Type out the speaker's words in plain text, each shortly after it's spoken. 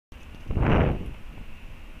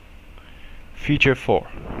Feature 4.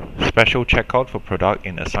 Special checkout for product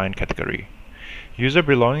in assigned category. User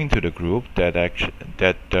belonging to the group that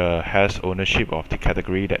has ownership of the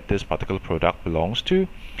category that this particular product belongs to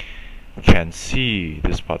can see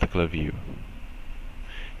this particular view.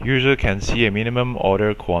 User can see a minimum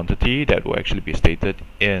order quantity that will actually be stated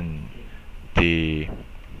in the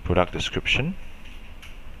product description.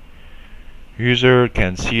 User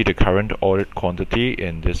can see the current ordered quantity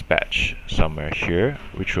in this batch somewhere here,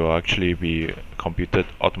 which will actually be computed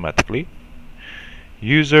automatically.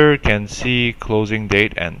 User can see closing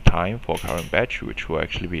date and time for current batch, which will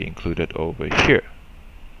actually be included over here.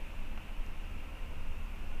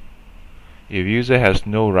 If user has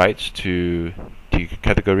no rights to the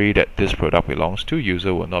category that this product belongs to,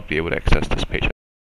 user will not be able to access this page.